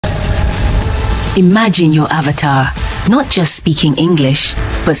Imagine your avatar, not just speaking English,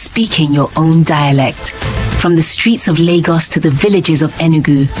 but speaking your own dialect. From the streets of Lagos to the villages of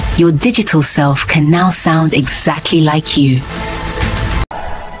Enugu, your digital self can now sound exactly like you.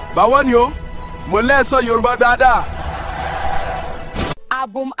 Bawanyo, moleso Yoruba dada.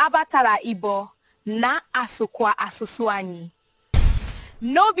 Abum abatara Igbo na asukwa asusuani.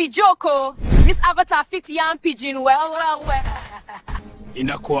 No be joko, this avatar fits young Pidgin well.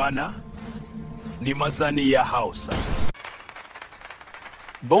 Inakwana ni mazani ya Hausa.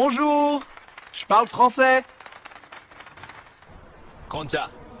 Bonjour, je parle français. Konja.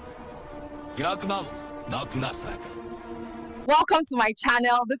 Welcome to my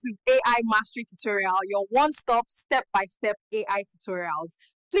channel. This is AI Mastery Tutorial, your one-stop, step-by-step AI tutorials.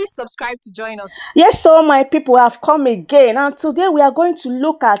 Please subscribe to join us. Yes, so my people have come again, and today we are going to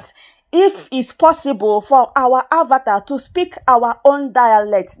look at if it's possible for our avatar to speak our own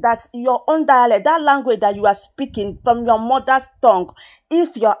dialect. That's your own dialect, that language that you are speaking from your mother's tongue.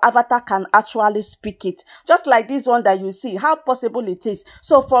 If your avatar can actually speak it, just like this one that you see, how possible it is.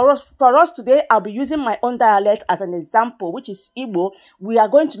 So for us today, I'll be using my own dialect as an example, which is Igbo. We are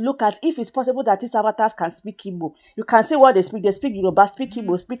going to look at if it's possible that these avatars can speak Igbo. You can see what they speak. They speak Yoruba, speak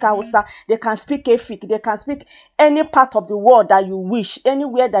Igbo, speak Hausa. They can speak Efik. They can speak any part of the world that you wish,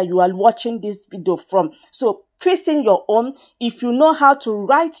 anywhere that you are watching this video from. So twist in your own. If you know how to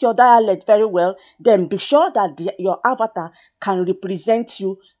write your dialect very well, then be sure that your avatar can represent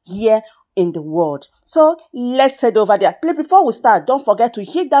you here in the world. So let's head over there. Before we start, don't forget to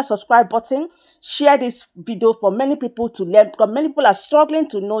hit that subscribe button. Share this video for many people to learn, because many people are struggling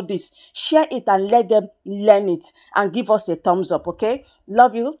to know this. Share it and let them learn it, and give us a thumbs up. Okay,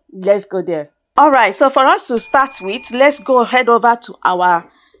 love you. Let's go there. All right, so for us to start with, let's go head over to our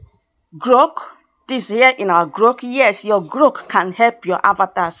Grok. This here in our Grok. Yes, your Grok can help your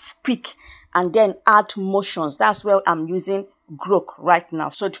avatar speak and then add motions. That's where I'm using Grok right now.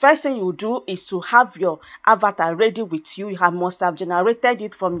 So the first thing you do is to have your avatar ready with you. You must have generated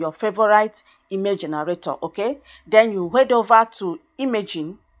it from your favorite image generator. Okay, then you head over to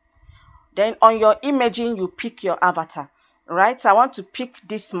imaging. Then on your imaging, you pick your avatar. Right, so I want to pick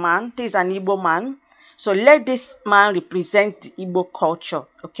this man. This is an Igbo man. So let this man represent the Igbo culture.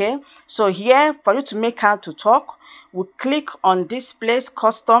 Okay, so here for you to make her to talk, we click on this place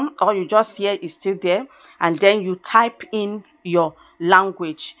custom. All you just hear is still there, and then you type in your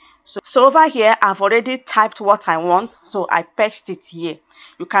language. So over here I've already typed what I want, so I paste it here.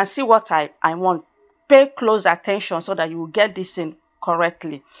 You can see what I want. Pay close attention so that you will get this in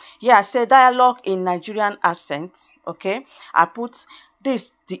correctly. Here I say dialogue in Nigerian accent. Okay, I put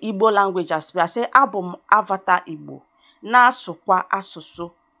this the Igbo language as well. I say abum avatar Igbo na sukwa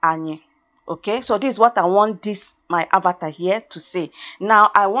asusu anye. Okay, so this is what I want this my avatar here to say.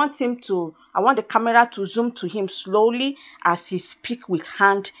 Now I want the camera to zoom to him slowly as he speak with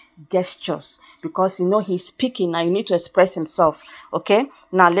hand gestures, because you know he's speaking and you need to express himself. Okay,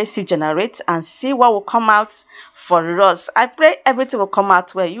 now let's see generate and see what will come out for us. I pray everything will come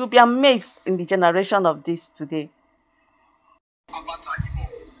out well. You will be amazed in the generation of this today.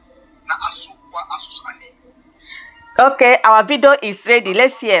 Okay, our video is ready.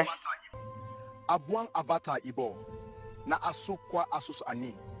 Let's hear. Abuang avatar Igbo na asukwa asus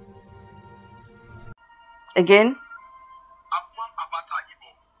ani. Again. Abuang avatar Igbo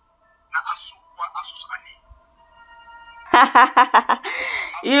na asukwa asus ani.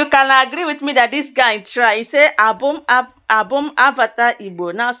 You can agree with me that this guy try. He say abum avatar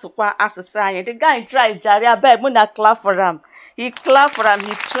Igbo na asukwa asus ani. The guy try. Jari abeg muna clap for him. He clap for him.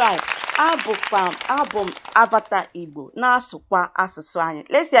 He try. Abum avatar Igbo na asukwa asus ani.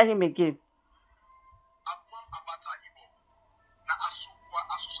 Let's hear him again.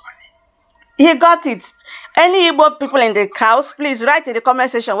 He got it. Any Igbo people in the house, please write in the comment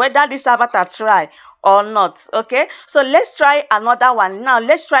section whether this avatar try or not. Okay, so let's try another one. Now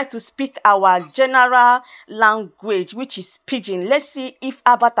let's try to speak our general language, which is Pidgin. Let's see if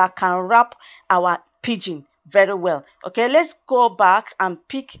avatar can rap our Pidgin very well. Okay, let's go back and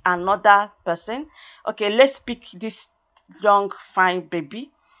pick another person. Okay, let's pick this young fine baby.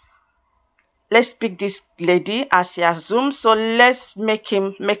 Let's pick this lady as he has zoomed. So let's make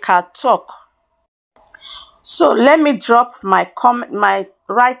her talk. So let me drop my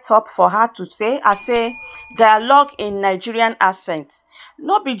write-up for her to say. I say dialogue in Nigerian accent.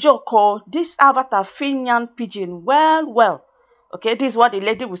 No be joke, oh, this avatar Finyan Pidgin well. Okay, this is what the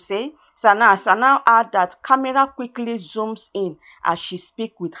lady will say. So now add that camera quickly zooms in as she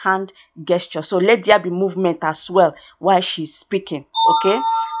speak with hand gesture. So let there be movement as well while she's speaking. Okay,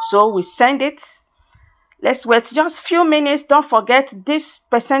 so we send it. Let's wait just few minutes. Don't forget this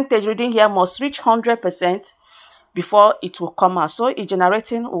percentage reading here must reach 100% before it will come out. So it's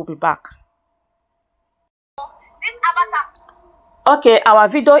generating. We'll be back. This avatar. Okay, our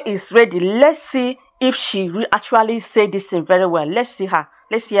video is ready. Let's see if she actually say this thing very well. Let's see her.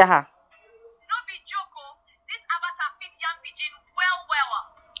 Let's hear her. No be joko. This avatar fit young Pidgin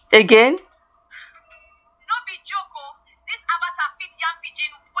well. Again. No be joko. This avatar fit young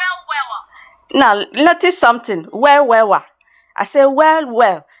Pidgin well. Now notice something. Well. I say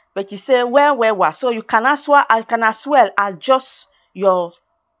well, but you say well. So you can as well adjust your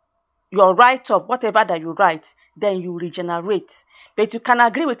write-up, whatever that you write, then you regenerate. But you can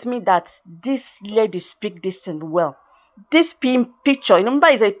agree with me that this lady speaks this thing well. This picture, remember,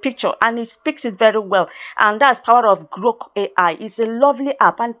 is a picture and it speaks it very well. And that's power of Grok AI. It's a lovely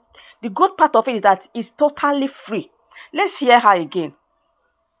app. And the good part of it is that it's totally free. Let's hear her again.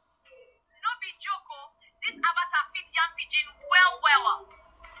 No be joko. This avatar fit young Pidgin well.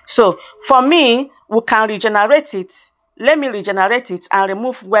 So for me, we can regenerate it. Let me regenerate it and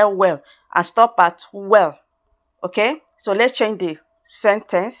remove well and stop at well. Okay, so let's change the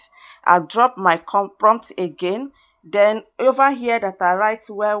sentence. I'll drop my prompt again. Then over here that I write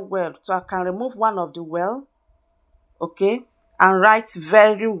well. So I can remove one of the well. Okay, and write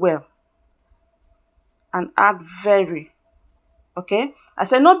very well. And add very. Okay, I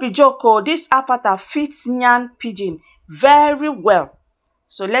say no be joko. This avatar fits Nyan Pidgin very well.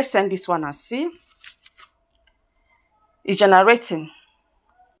 So let's send this one and see. It's generating.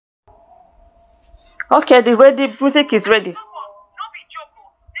 Okay, the music is ready. No be joko.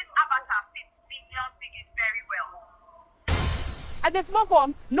 This avatar fits young Pidgin very well. And this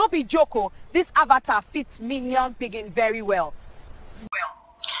mom, no be joko. This avatar fits young Pidgin very well.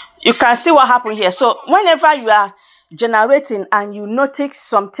 You can see what happened here. So whenever you are generating and you notice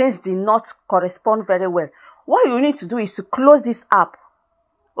some things did not correspond very well, what you need to do is to close this app.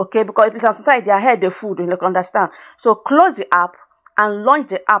 Okay, because sometimes they are here the food, you understand. So close the app and launch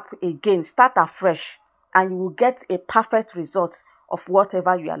the app again, start afresh, and you will get a perfect result of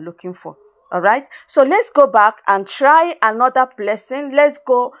whatever you are looking for. All right, so let's go back and try another lesson. Let's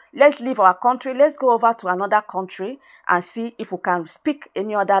leave our country, let's go over to another country and see if we can speak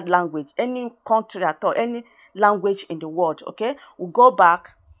any other language, any country at all, any language in the world. Okay, we'll go back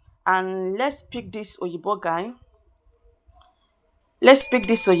and let's pick this Oyibo guy. Let's pick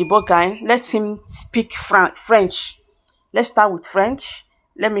this Oyibo guy. Let him speak French. Let's start with French.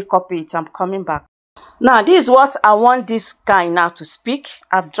 Let me copy it. I'm coming back. Now, this is what I want this guy now to speak.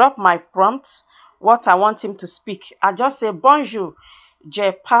 I've dropped my prompt. What I want him to speak. I just say, bonjour,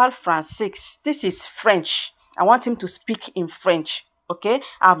 je parle français. This is French. I want him to speak in French. Okay,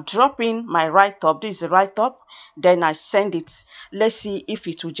 I've dropped in my write-up. This is the write-up. Then I send it. Let's see if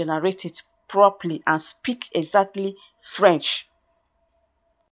it will generate it properly and speak exactly French.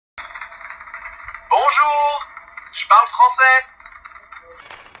 Bonjour, je parle français.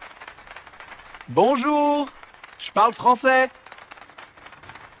 Bonjour, je parle français.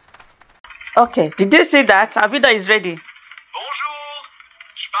 Okay, did you see that? Our video is ready. Bonjour,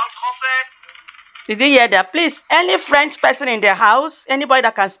 je parle français. Did you hear that? Please, any French person in the house, anybody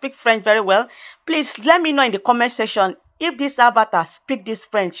that can speak French very well, please let me know in the comment section if this avatar speak this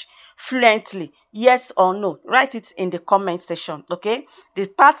French fluently, yes or no. Write it in the comment section. Okay,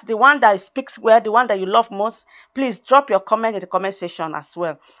 the one that speaks well, the one that you love most, please drop your comment in the comment section as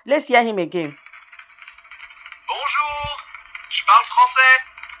well. Let's hear him again. Bonjour, je parle français.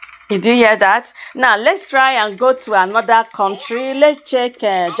 Did you hear that? Now let's try and go to another country. Let's check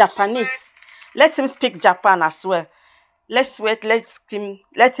Japanese. Let him speak Japan as well. Let's wait.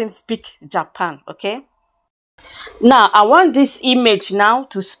 Let him speak Japan. Okay. Now I want this image now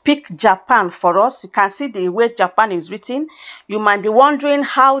to speak Japan for us. You can see the way Japan is written. You might be wondering,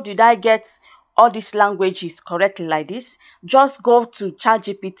 how did I get all these languages correctly like this? Just go to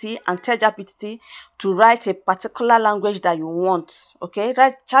ChatGPT and tell ChatGPT to write a particular language that you want. Okay,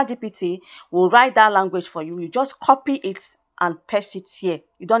 ChatGPT will write that language for you. You just copy it and paste it here.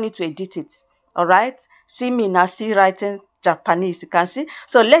 You don't need to edit it. All right, see me now, see writing Japanese. You can see.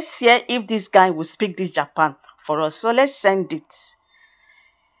 So let's hear if this guy will speak this Japan for us. So let's send it.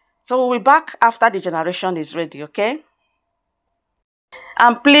 So we'll be back after the generation is ready. Okay.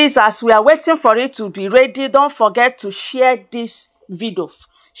 And please, as we are waiting for it to be ready, don't forget to share this video.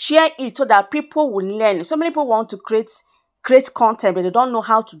 Share it so that people will learn. So many people want to create content, but they don't know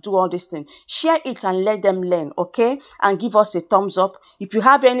how to do all these things. Share it and let them learn, okay? And give us a thumbs up. If you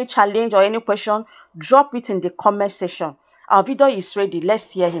have any challenge or any question, drop it in the comment section. Our video is ready.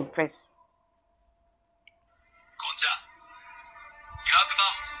 Let's hear him first.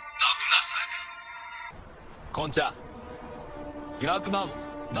 Concha.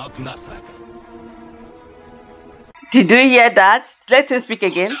 Did you hear that? Let him speak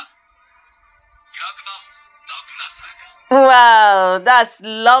again. Wow, that's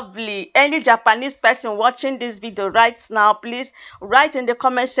lovely. Any Japanese person watching this video right now, please write in the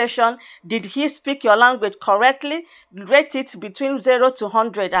comment section, did he speak your language correctly? Rate it between 0 to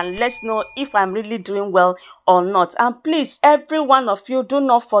 100 and let's know if I'm really doing well or not. And please, every one of you, do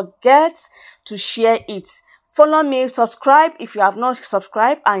not forget to share it. Follow me, subscribe if you have not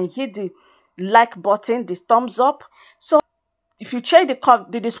subscribed, and hit the like button, the thumbs up. So if you check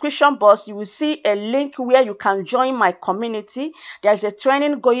the description box, you will see a link where you can join my community. There's a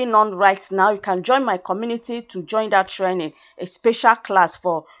training going on right now. You can join my community to join that training, a special class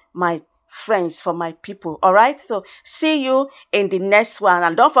for my friends, for my people. All right, so see you in the next one.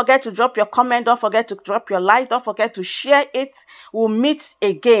 And don't forget to drop your comment. Don't forget to drop your like. Don't forget to share it. We'll meet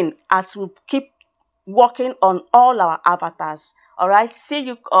again as we keep working on all our avatars. All right, see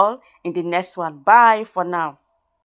you all in the next one. Bye for now.